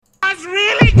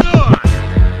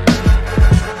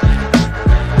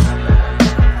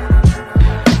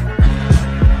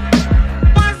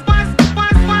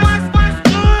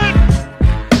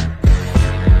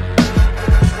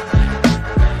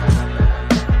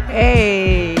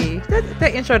Hey,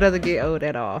 that intro doesn't get old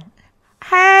at all.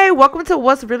 Hey, welcome to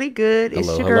What's Really Good. It's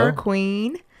your girl,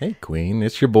 Queen. Hey, Queen.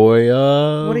 It's your boy.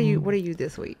 What are you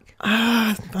this week?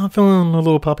 I'm feeling a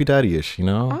little Poppy Daddy-ish, you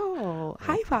know? Oh,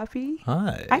 hi, Poppy.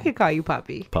 Hi. I could call you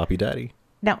Poppy. Poppy Daddy.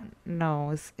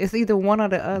 No, it's either one or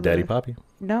the other. Daddy Poppy?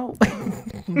 No.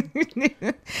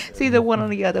 It's either one or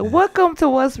the other. Welcome to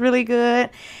What's Really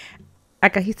Good.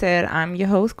 Like he said, I'm your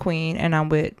host, Queen, and I'm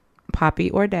with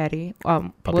Poppy or Daddy.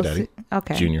 Poppy Daddy.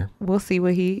 Okay. Junior. We'll see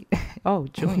what he... Oh,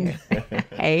 Junior.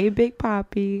 Hey, Big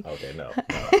Poppy. Okay, no.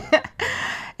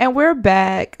 And we're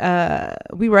back.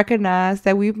 We recognize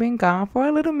that we've been gone for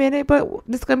a little minute, but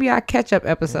this is going to be our catch-up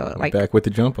episode. Back with the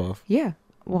jump off. Yeah.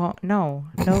 Well, no,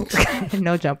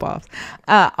 no jump offs.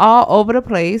 All over the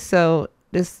place. So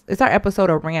this is our episode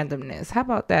of randomness. How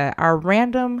about that? Our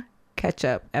random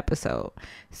catch-up episode.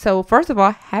 So first of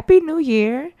all, Happy New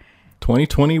Year.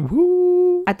 2020,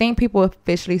 woo! I think people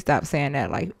officially stopped saying that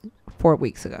like 4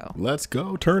 weeks ago. Let's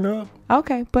go, turn up.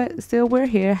 Okay, but still we're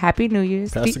here. Happy New Year.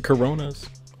 Past the coronas.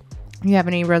 You have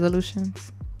any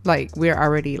resolutions? Like we're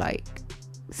already like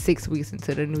 6 weeks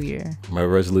into the new year. My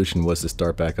resolution was to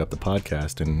start back up the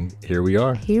podcast, and here we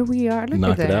are. Here we are. Look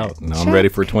Knock at that. it out. Now I'm ready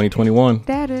for 2021.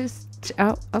 That is,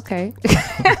 okay.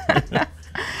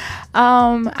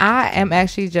 I am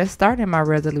actually just starting my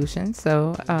resolution.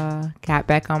 So, got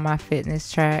back on my fitness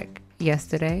track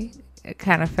yesterday. It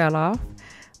kind of fell off.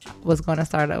 Was going to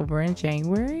start over in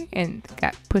January and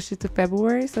got pushed to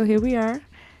February. So here we are,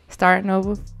 starting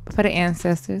over for the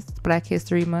ancestors, Black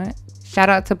History Month. Shout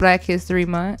out to Black History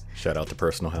Month. Shout out to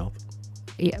personal health.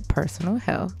 Yeah, personal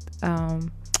health.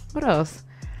 What else?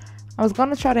 I was going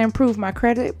to try to improve my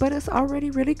credit, but it's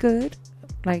already really good.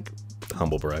 Like,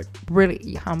 humble brag.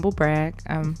 Really humble brag.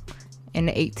 In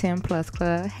the 810 plus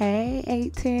club. Hey,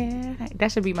 810.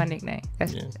 That should be my nickname.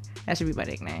 That should be my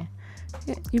nickname.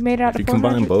 Yeah, you made it out if of 400. If you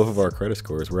combine both of our credit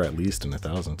scores, we're at least in the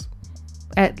thousands.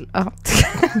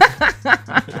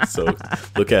 So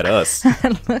look at us.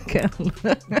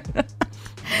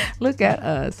 Look at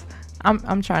us.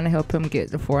 I'm trying to help him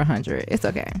get to 400. It's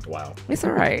okay. Wow. It's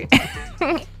all right.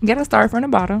 Gotta start from the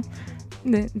bottom.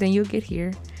 Then you'll get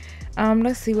here.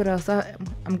 Let's see what else.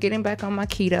 I'm getting back on my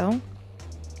keto.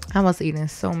 I was eating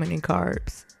so many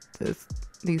carbs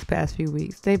these past few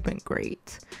weeks. They've been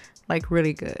great. Like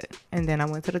really good. And then I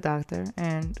went to the doctor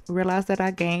and realized that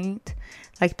I gained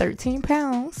like 13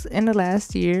 pounds in the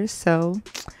last year. So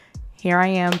here I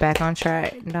am back on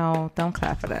track. No, don't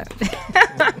clap for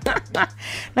that.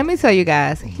 Let me tell you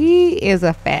guys, he is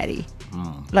a fatty.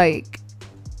 Like,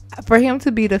 for him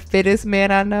to be the fittest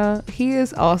man I know, he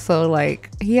is also like,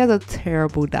 he has a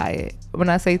terrible diet. When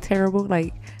I say terrible,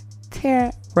 like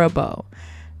terrible.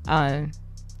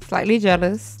 Slightly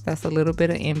jealous. That's a little bit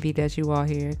of envy that you all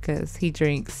hear, because he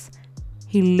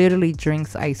literally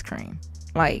drinks ice cream.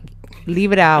 Like,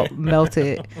 leave it out, melt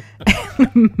it,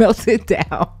 melt it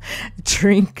down,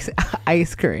 drinks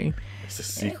ice cream. It's a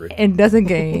secret. And doesn't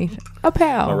gain a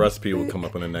pound. My recipe will come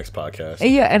up on the next podcast.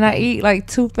 Yeah, and I eat like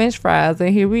 2 French fries,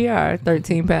 and here we are,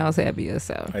 13 pounds heavier.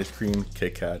 So ice cream,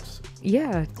 Kit Kats.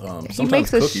 Yeah, he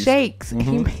makes us shakes.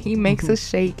 Mm-hmm. He makes us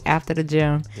shake after the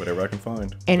gym. Whatever I can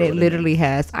find. And it literally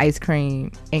has ice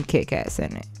cream and Kit Kats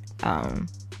in it.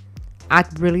 I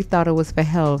really thought it was for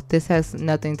health. This has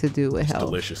nothing to do with health.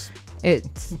 Delicious. It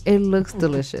looks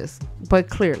delicious, but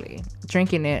clearly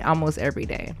drinking it almost every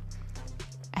day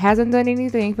hasn't done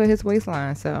anything for his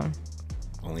waistline. So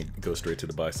only go straight to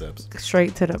the biceps.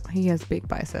 He has big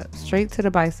biceps. Straight to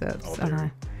the biceps.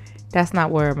 That's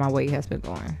not where my weight has been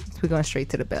going. We're going straight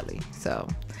to the belly. So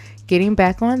getting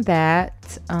back on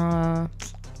that,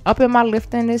 up in my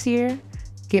lifting this year,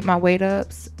 get my weight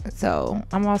ups. So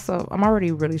I'm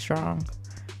already really strong,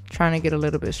 trying to get a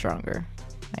little bit stronger.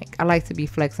 Like, I like to be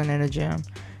flexing in the gym.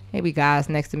 Maybe guys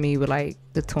next to me with like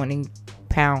the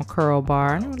 20-pound curl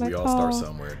bar. And we all start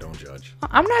somewhere. Don't judge.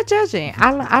 I'm not judging.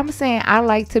 I'm saying I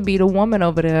like to be the woman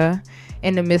over there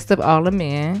in the midst of all the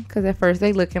men, because at first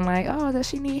they looking like, oh, does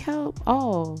she need help?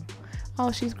 Oh,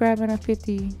 she's grabbing a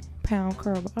 50-pound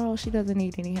curl. Oh, she doesn't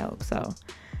need any help. So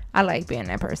I like being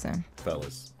that person.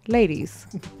 Fellas, ladies,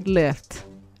 lift.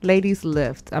 Ladies,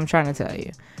 lift. I'm trying to tell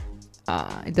you,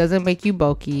 it doesn't make you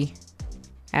bulky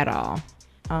at all.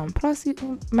 Plus,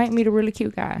 you might meet a really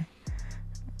cute guy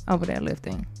over there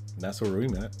lifting. That's where we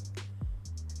met.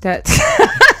 That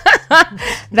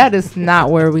is not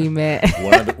where we met.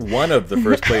 One of the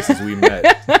first places we met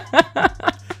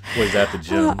was at the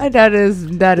gym. That is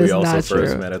not true. We also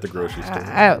first met at the grocery store.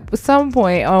 At some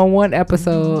point on one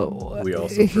episode,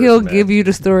 he'll give you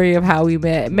the story of how we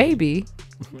met. Maybe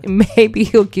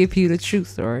he'll give you the true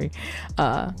story.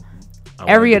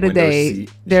 every other day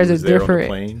there's a different.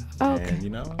 Plane, okay. And,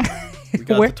 we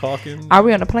got to talking. Are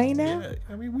we on a plane now? Yeah,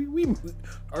 I mean,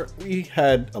 we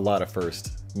had a lot of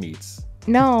first meets.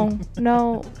 No.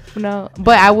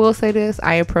 But I will say this: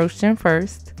 I approached him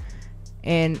first,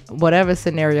 and whatever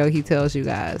scenario he tells you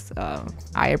guys,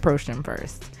 I approached him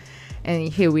first. And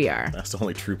here we are. That's the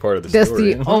only true part of the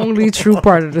story. That's the only true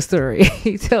part of the story.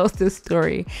 He tells this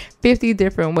story 50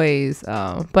 different ways.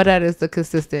 But that is the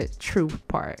consistent true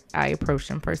part. I approached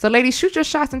him first. So ladies, shoot your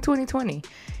shots in 2020.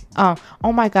 Oh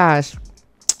my gosh.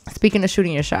 Speaking of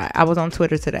shooting your shot, I was on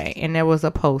Twitter today and there was a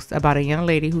post about a young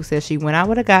lady who said she went out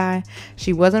with a guy.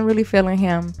 She wasn't really feeling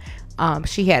him.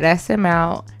 She had asked him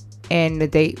out. And the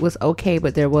date was okay,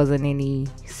 but there wasn't any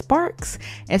sparks.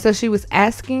 And so she was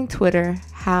asking Twitter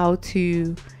how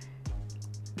to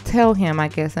tell him, I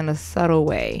guess, in a subtle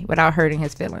way without hurting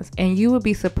his feelings. And you would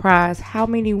be surprised how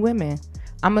many women,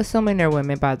 I'm assuming they're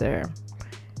women by their,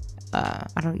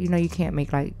 you can't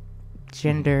make like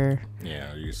gender.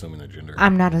 Yeah, are you assuming the gender?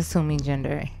 I'm not assuming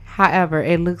gender. However,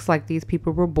 it looks like these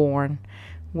people were born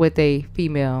with a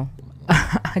female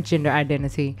gender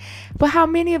identity. But how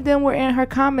many of them were in her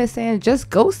comments saying just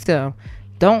ghost him,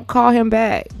 don't call him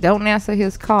back, don't answer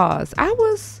his calls? I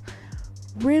was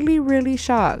really, really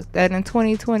shocked that in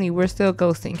 2020 we're still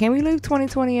ghosting. Can we leave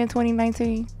 2020 and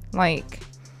 2019? Like,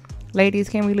 ladies,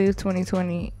 can we leave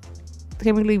 2020?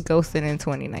 Can we leave ghosting in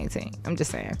 2019? I'm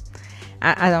just saying.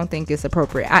 I don't think it's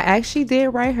appropriate. I actually did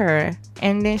write her,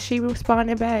 and then she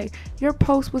responded back, your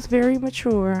post was very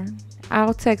mature.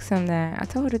 I'll text him that. I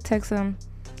told her to text him.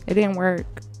 It didn't work.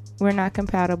 We're not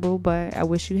compatible, but I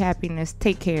wish you happiness.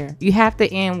 Take care. You have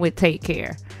to end with take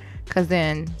care, because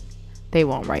then they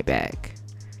won't write back.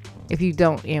 If you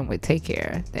don't end with take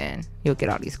care, then you'll get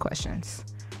all these questions.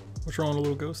 What's wrong with a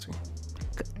little ghosting?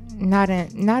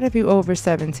 Not if you're over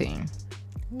 17.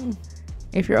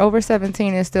 If you're over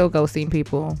 17 and still ghosting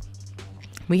people,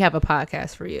 we have a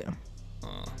podcast for you.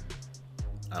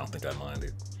 I don't think I mind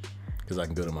it. Because I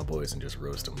can go to my boys and just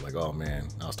roast them. Like, oh man,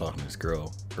 I was talking to this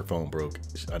girl. Her phone broke.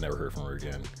 I never heard from her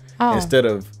again. Oh. Instead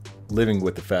of living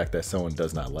with the fact that someone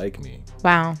does not like me.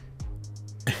 Wow.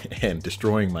 And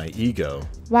destroying my ego.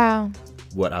 Wow.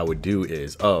 What I would do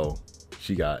is,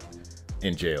 she got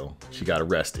in jail. She got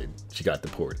arrested. She got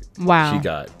deported. Wow. She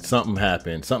got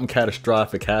something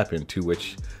catastrophic happened to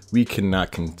which we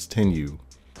cannot continue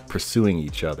pursuing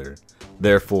each other.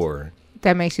 Therefore,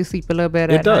 that makes you sleep a little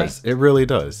better. It does. Night. It really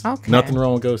does. Okay. Nothing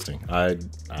wrong with ghosting. I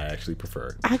actually prefer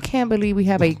it. I can't believe we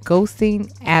have a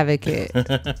ghosting advocate.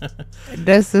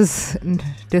 This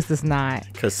is not.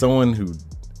 Because someone who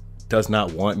does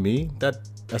not want me,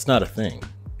 that's not a thing.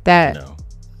 That. No.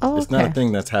 Oh, okay. It's not a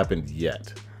thing that's happened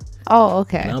yet. Oh,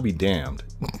 okay. And I'll be damned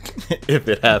if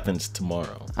it happens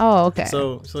tomorrow. Oh, okay.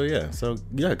 So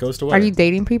yeah, ghost away. Are you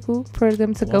dating people for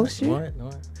them to ghost you? What?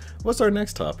 What's our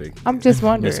next topic? I'm just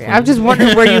wondering. I'm just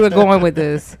wondering where you were going with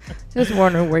this. Just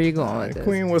wondering where you're going with this.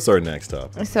 Queen, what's our next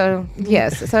topic? So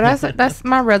yes, so that's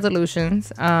my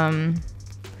resolutions. Not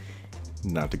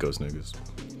to ghost niggas.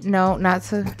 No, not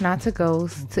to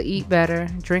ghost. To eat better,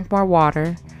 drink more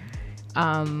water,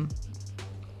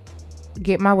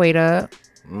 get my weight up.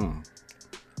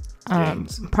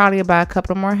 Probably buy a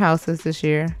couple more houses this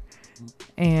year,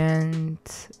 and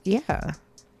yeah.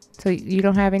 So you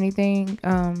don't have anything?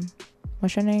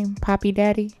 What's your name? Poppy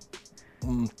Daddy?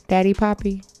 Daddy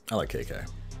Poppy? I like KK.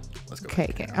 Let's go.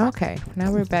 KK. Okay.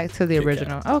 Now we're back to the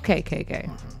original. Okay, KK.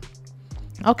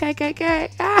 Okay, KK.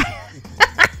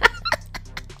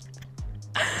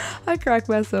 I cracked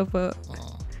myself up.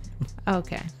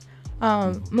 Okay.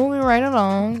 Moving right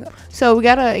along. So we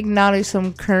gotta acknowledge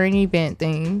some current event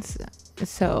things.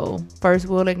 So first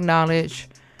we'll acknowledge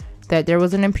that there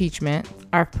was an impeachment.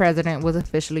 Our president was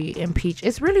officially impeached.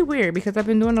 It's really weird because I've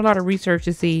been doing a lot of research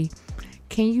to see,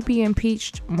 can you be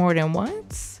impeached more than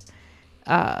once?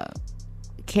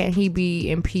 Can he be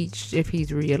impeached if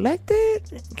he's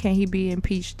reelected? Can he be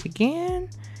impeached again?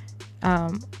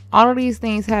 All of these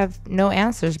things have no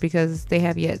answers because they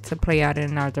have yet to play out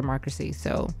in our democracy.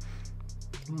 So,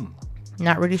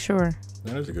 not really sure.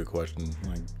 That is a good question.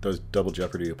 Like, does double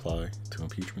jeopardy apply to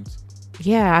impeachments?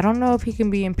 Yeah, I don't know if he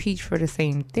can be impeached for the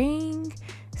same thing,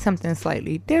 something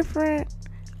slightly different.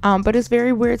 But it's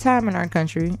very weird time in our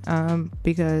country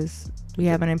because we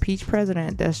have an impeached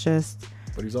president that's just...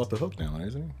 But he's off the hook now,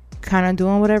 isn't he? Kind of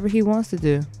doing whatever he wants to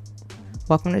do.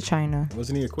 Welcome to China.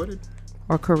 Wasn't he acquitted?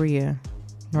 Or Korea.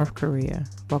 North Korea.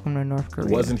 Welcome to North Korea.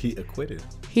 Wasn't he acquitted?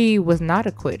 He was not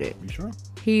acquitted. You sure?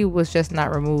 He was just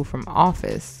not removed from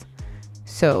office.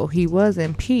 So he was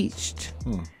impeached.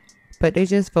 But they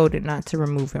just voted not to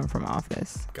remove him from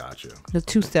office. Gotcha. The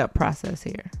two-step process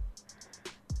here.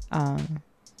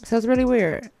 So it's really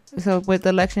weird. So with the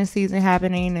election season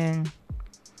happening, and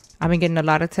I've been getting a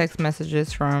lot of text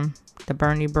messages from the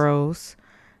Bernie bros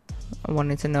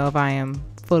wanting to know if I am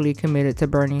fully committed to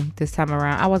Bernie this time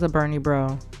around. I was a Bernie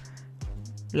bro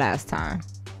last time.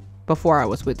 Before I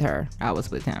was with her, I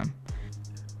was with him.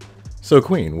 So,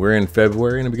 Queen, we're in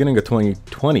February, in the beginning of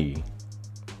 2020.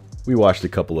 We watched a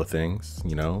couple of things.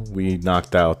 You know, we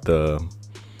knocked out the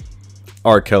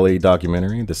R. Kelly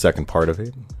documentary, the second part of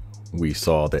it. We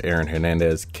saw the Aaron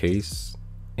Hernandez case,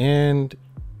 and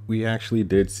we actually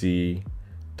did see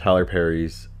Tyler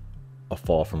Perry's A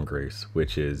Fall from Grace,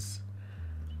 which is,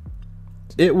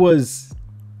 it was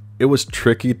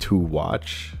tricky to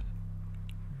watch.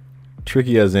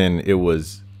 Tricky as in it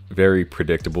was very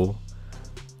predictable.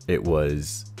 It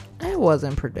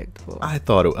wasn't predictable. I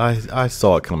thought I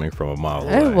saw it coming from a mile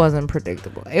away. It wasn't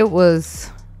predictable. It was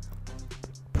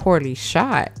poorly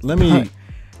shot. Let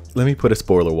me put a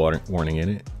spoiler warning in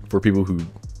it for people who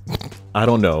I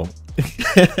don't know.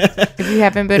 If you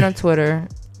haven't been on Twitter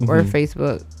or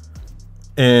Facebook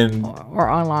and or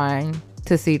online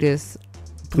to see this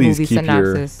please movie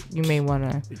synopsis, you may want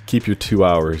to keep your 2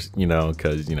 hours, you know,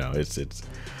 because you know it's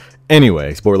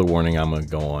anyway. Spoiler warning. I'm gonna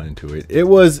go on into it. It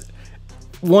was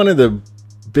one of the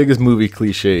biggest movie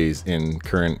cliches in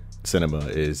current cinema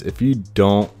is if you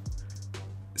don't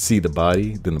see the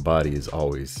body, then the body is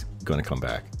always going to come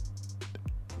back.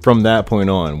 From that point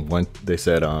on, when they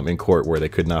said in court where they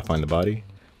could not find the body,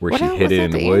 where she hid it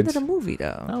in the woods. End of the movie,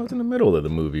 though. I was in the middle of the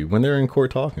movie when they're in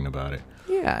court talking about it.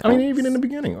 Yeah, I mean, even in the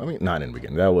beginning. I mean, not in the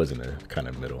beginning. That wasn't a kind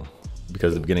of middle,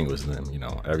 because the beginning was them. You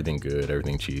know, everything good,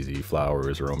 everything cheesy,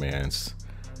 flowers, romance,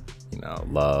 you know,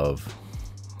 love.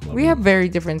 We have very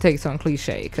different takes on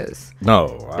cliche because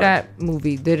that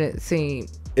movie didn't seem.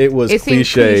 It was it cliche.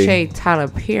 Seemed cliche Tyler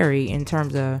Perry in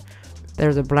terms of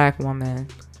there's a black woman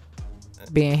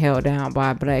being held down by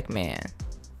a black man,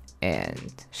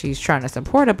 and she's trying to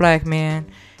support a black man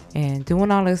and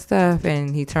doing all this stuff,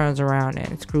 and he turns around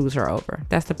and screws her over.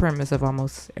 That's the premise of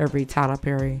almost every Tyler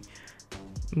Perry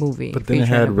movie. But then it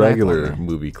had regular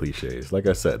movie cliches. Like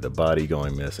I said, the body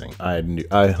going missing. I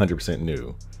 100%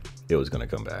 knew it was going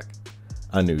to come back.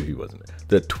 I knew he wasn't there.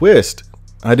 The twist,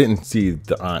 I didn't see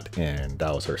the aunt and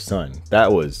that was her son.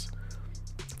 That was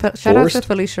shout out to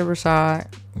Phylicia Rashad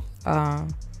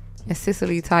and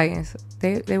Cicely Titans.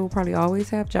 They will probably always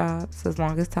have jobs as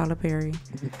long as Tyler Perry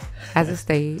has a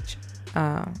stage.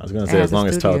 I was going to say as long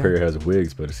as Tyler Perry has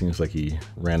wigs, but it seems like he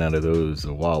ran out of those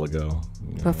a while ago.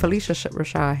 But Phylicia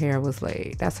Rashad hair was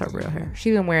laid. That's her real hair.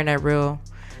 She's been wearing that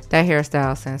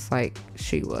hairstyle since like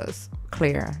she was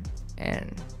Claire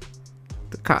and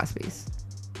the Cosbys.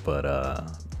 But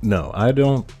no,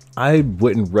 I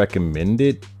wouldn't recommend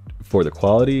it for the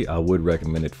quality. I would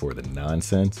recommend it for the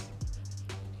nonsense.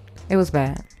 It was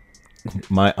bad.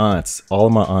 All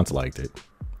of my aunts liked it.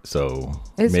 So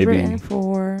it's maybe written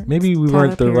for we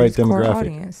weren't the right demographic.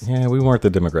 Audience. Yeah, we weren't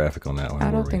the demographic on that one.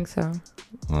 I don't think so.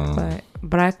 But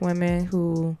black women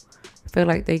who feel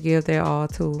like they give their all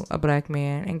to a black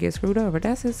man and get screwed over,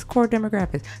 that's his core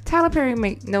demographic. Tyler Perry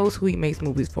knows who he makes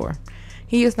movies for.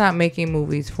 He is not making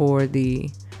movies for the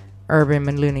urban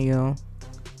millennial.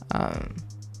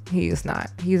 He is not.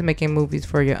 He's making movies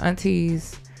for your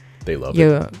aunties. They love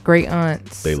your great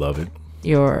aunts. They love it.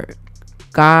 Your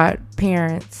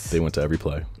godparents. They went to every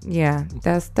play. Yeah,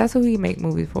 that's who he make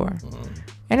movies for,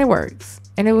 and it works.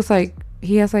 And it was like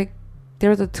there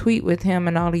was a tweet with him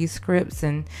and all these scripts,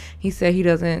 and he said he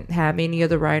doesn't have any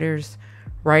other writers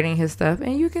writing his stuff,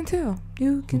 and you can tell.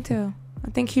 I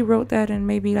think he wrote that in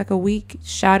maybe like a week,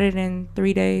 shot it in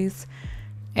 3 days,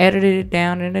 edited it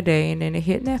down in a day, and then it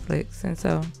hit Netflix. And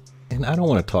so. And I don't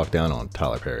want to talk down on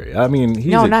Tyler Perry. I mean,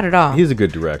 not at all. He's a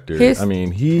good director.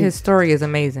 His story is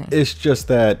amazing. It's just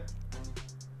that,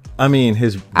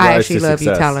 his I rise actually to love success,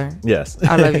 you, Tyler. Yes,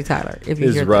 I love you, Tyler. If you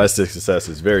his rise to success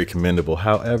is very commendable.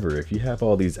 However, if you have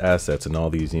all these assets and all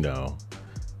these,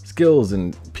 skills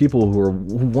and people who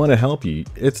want to help you,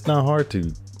 it's not hard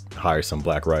to hire some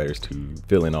black writers to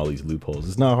fill in all these loopholes.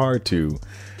 It's not hard to,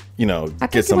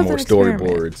 get some more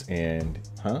storyboards and.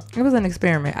 Huh? It was an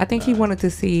experiment. I think he wanted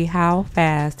to see how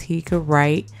fast he could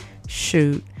write,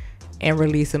 shoot, and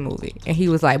release a movie. And he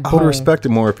was like, boom. I would respect it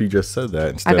more if he just said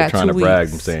that instead of trying to brag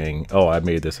and saying, oh, I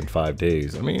made this in 5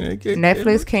 days.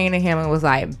 Netflix came to him and was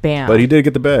like, bam. But he did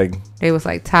get the bag. They was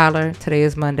like, Tyler, today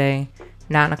is Monday,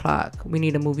 9 o'clock. We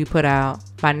need a movie put out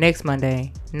by next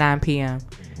Monday, 9 p.m.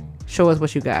 Show us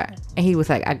what you got. And he was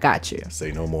like, I got you.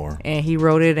 Say no more. And he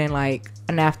wrote it in like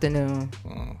an afternoon.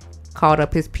 Called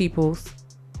up his peoples.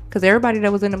 Because everybody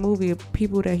that was in the movie,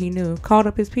 people that he knew, called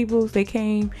up his peoples. They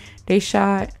came, they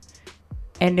shot,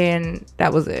 And then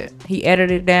that was it. He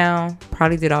edited it down.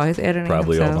 Probably did all his editing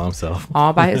Probably himself. all by himself.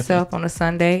 All by himself on a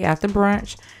Sunday after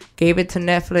brunch. Gave it to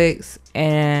Netflix.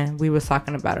 And we was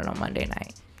talking about it on Monday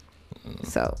night.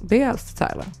 So, big ups to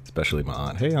Tyler. Especially my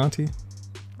aunt. Hey, auntie.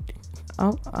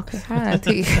 Oh, okay. Hi,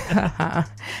 Auntie. Hi,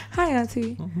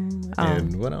 Auntie.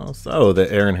 And what else? Oh,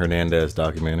 the Aaron Hernandez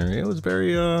documentary. It was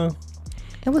very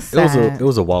It was sad. It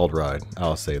was a wild ride.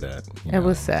 I'll say that. It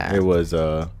was sad. It was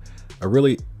a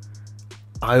really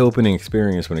eye-opening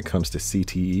experience when it comes to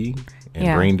CTE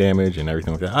and brain damage and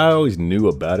everything like that. I always knew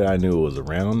about it. I knew it was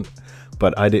around,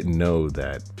 but I didn't know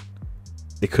that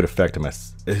it could affect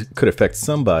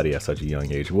somebody at such a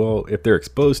young age. Well, if they're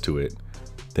exposed to it,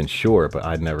 then sure, but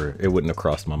it wouldn't have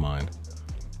crossed my mind.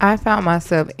 I found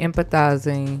myself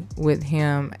empathizing with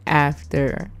him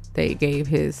after they gave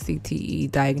his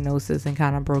CTE diagnosis and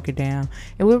kind of broke it down.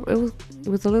 It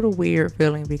was a little weird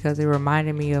feeling because it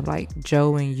reminded me of like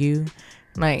Joe and you.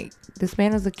 Like, this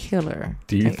man is a killer.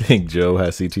 Do you think Joe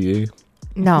has CTE?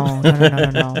 No.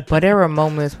 But there were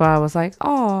moments where I was like,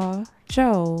 "Oh,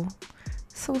 Joe,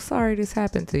 so sorry this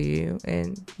happened to you."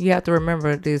 And you have to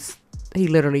remember this. He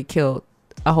literally killed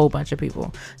a whole bunch of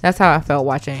people. That's how I felt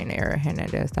watching the Aaron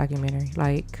Hernandez documentary.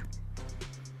 Like,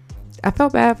 I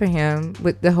felt bad for him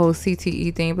with the whole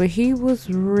CTE thing, but he was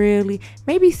really,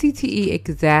 maybe CTE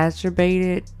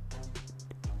exacerbated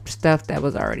stuff that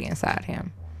was already inside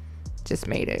him. Just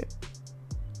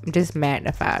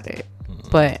magnified it.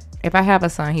 But if I have a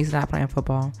son, he's not playing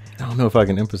football. I don't know if I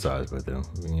can empathize with him.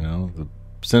 You know, the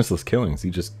senseless killings. He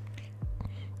just,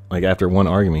 like, after one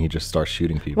argument, he just starts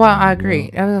shooting people. Well, I agree.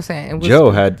 That's what I'm saying.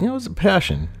 Joe had, it was a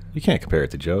passion. You can't compare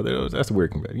it to Joe. That's a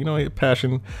weird comparison. He had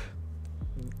passion.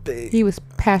 He was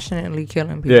passionately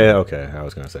killing people. Yeah, okay. I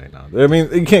was going to say, no. I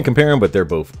mean, you can't compare them, but they're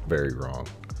both very wrong.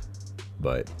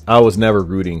 But I was never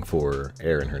rooting for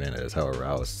Aaron Hernandez. However,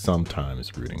 I was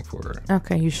sometimes rooting for...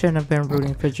 Okay, you shouldn't have been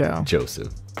rooting for Joe.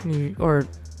 Joseph. Or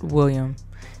William.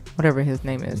 Whatever his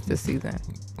name is this season.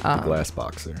 The glass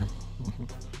boxer.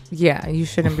 Yeah, you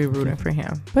shouldn't be rooting for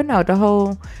him. But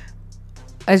no,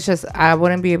 it's just, I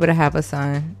wouldn't be able to have a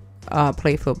son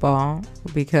play football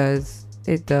because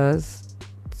it does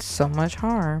so much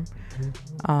harm.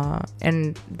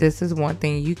 And this is one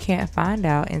thing you can't find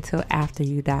out until after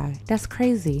you die. That's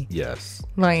crazy. Yes.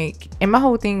 Like, and my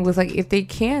whole thing was like, if they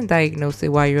can diagnose it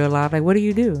while you're alive, like, what do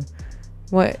you do?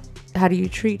 How do you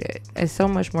treat it? There's so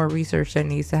much more research that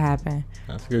needs to happen.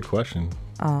 That's a good question.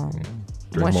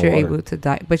 Once you're able to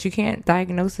but you can't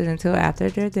diagnose it until after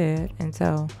they're dead, and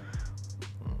so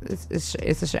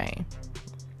it's a shame.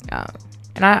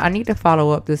 And I need to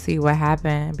follow up to see what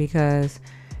happened, because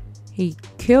he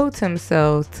killed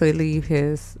himself to leave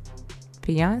his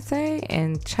fiance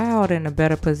and child in a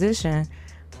better position,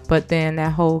 but then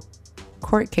that whole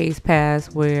court case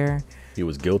passed where he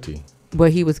was guilty.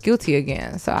 But he was guilty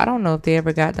again. So I don't know if they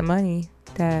ever got the money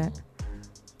that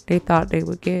they thought they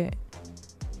would get.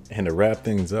 And to wrap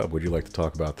things up, would you like to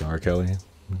talk about the R. Kelly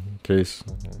case?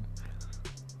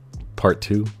 Part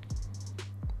 2?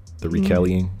 The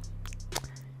re-Kellying?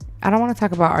 I don't want to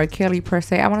talk about R. Kelly per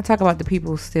se. I want to talk about the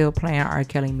people still playing R.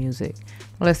 Kelly music.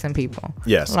 Listen, people.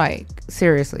 Yes. Like,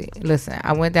 seriously. Listen,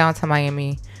 I went down to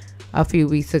Miami a few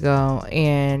weeks ago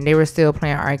and they were still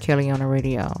playing R. Kelly on the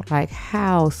radio. Like,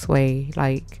 how, Sway?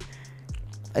 Like,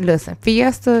 listen,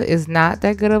 Fiesta is not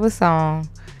that good of a song.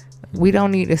 We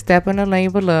don't need to step in the lane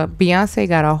of love. Beyonce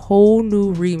got a whole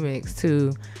new remix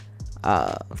to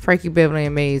Frankie Beverly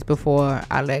and Maze, Before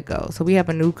I Let Go. So we have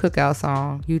a new cookout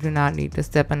song. You do not need to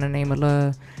step in the name of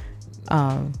love.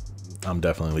 I'm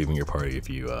definitely leaving your party if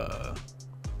you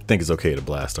think it's okay to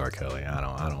blast R. Kelly. I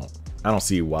don't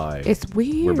see why it's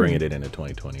weird. We're bringing it into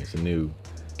 2020. It's a new.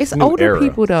 It's older era.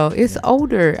 People though. It's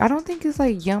older. I don't think it's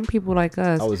like young people like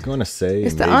us. I was going to say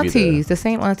it's the aunties, the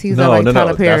same aunties. No, that like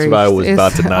Tyler Perry. That's what I was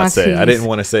about to not say. I didn't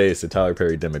want to say it's the Tyler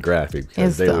Perry demographic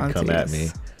because they would come at me.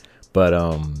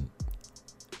 But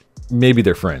maybe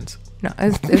they're friends. No,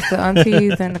 it's the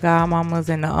aunties and the godmamas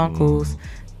and the uncles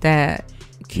that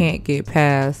can't get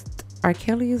past R.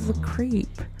 Kelly is a creep.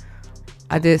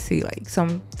 I did see like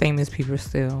some famous people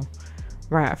still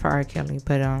ride for R. Kelly,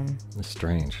 but it's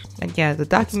strange. Yeah, the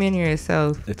documentary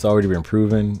itself. It's already been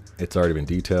proven. It's already been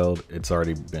detailed. It's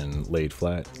already been laid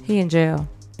flat. He in jail,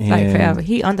 like forever.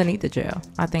 He underneath the jail.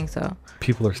 I think so.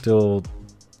 People are still.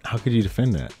 How could you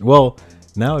defend that? Well,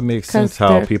 now it makes sense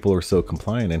how people are so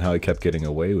compliant and how he kept getting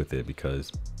away with it,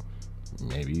 because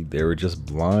maybe they were just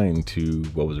blind to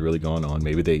what was really going on.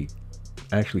 Maybe they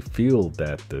actually feel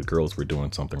that the girls were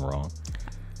doing something wrong.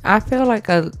 I feel like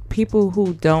people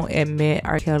who don't admit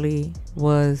R. Kelly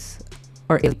was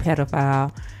or is a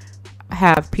pedophile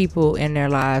have people in their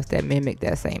lives that mimic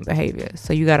that same behavior.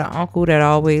 So you got an uncle that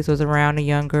always was around the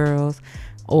young girls,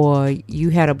 or you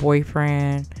had a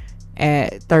boyfriend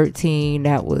at 13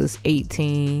 that was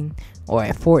 18, or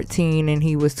at 14 and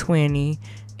he was 20,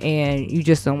 and you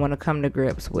just don't want to come to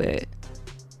grips with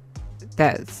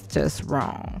that's just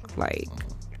wrong. Like,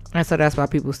 and so that's why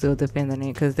people still defending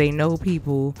it, because they know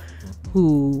people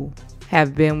who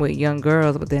have been with young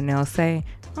girls, but then they'll say,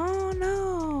 oh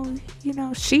no, you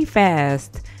know, she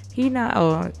fast, he not,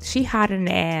 or she hot in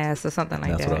the ass, or something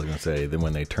like that. That's what I was gonna say. Then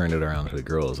when they turn it around to the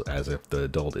girls, as if the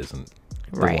adult isn't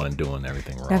the one doing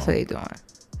everything wrong. That's what they doing.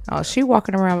 Oh, she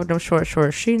walking around with them short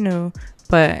shorts. She knew.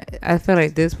 But I feel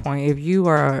like at this point, if you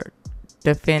are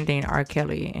defending R.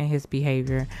 Kelly and his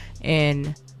behavior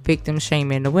and victim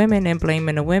shaming the women and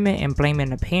blaming the women and blaming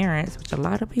the parents, which a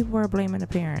lot of people are blaming the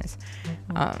parents,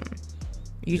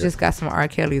 you just got some R.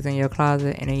 Kellys in your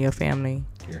closet and in your family.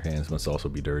 Your hands must also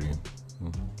be dirty.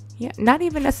 Yeah, not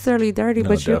even necessarily dirty,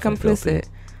 but you're complicit.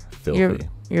 Filthy.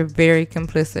 You're very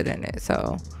complicit in it.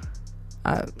 So,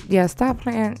 yeah, stop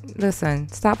playing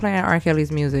R.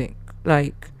 Kelly's music.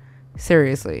 Like,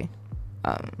 seriously.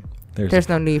 There's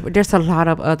no need. There's a lot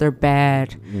of other good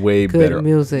better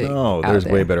music. No, there's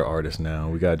way better artists now.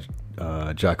 We got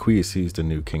Jacquees. He's the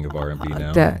new king of R&B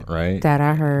now, right? That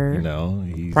I heard. You know,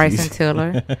 Bryson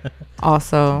Tiller.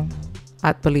 Also,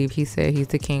 I believe he said he's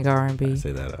the king of R&B. I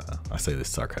say that. I say this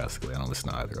sarcastically. I don't listen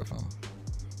to either of them.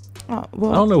 Oh,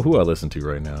 well, I don't know who I listen to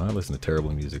right now. I listen to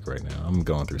terrible music right now. I'm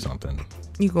going through something.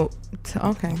 You go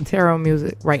terrible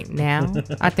music right now.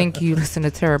 I think you listen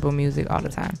to terrible music all the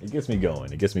time. It gets me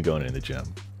going. It gets me going in the gym.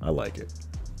 I like it.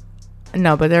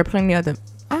 No, but there are plenty of other.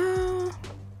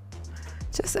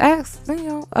 Just ask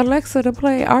Alexa to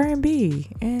play R&B,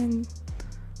 and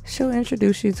she'll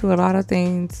introduce you to a lot of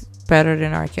things better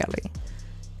than R. Kelly.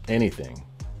 Anything.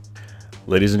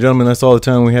 Ladies and gentlemen, that's all the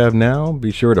time we have now.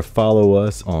 Be sure to follow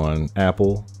us on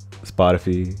Apple,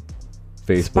 Spotify,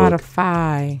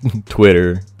 Facebook,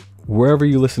 Twitter, wherever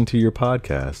you listen to your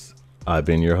podcasts. I've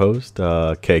been your host,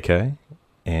 KK,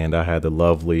 and I had the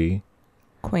lovely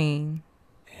Queen.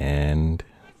 And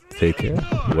take care.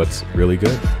 What's really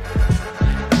good?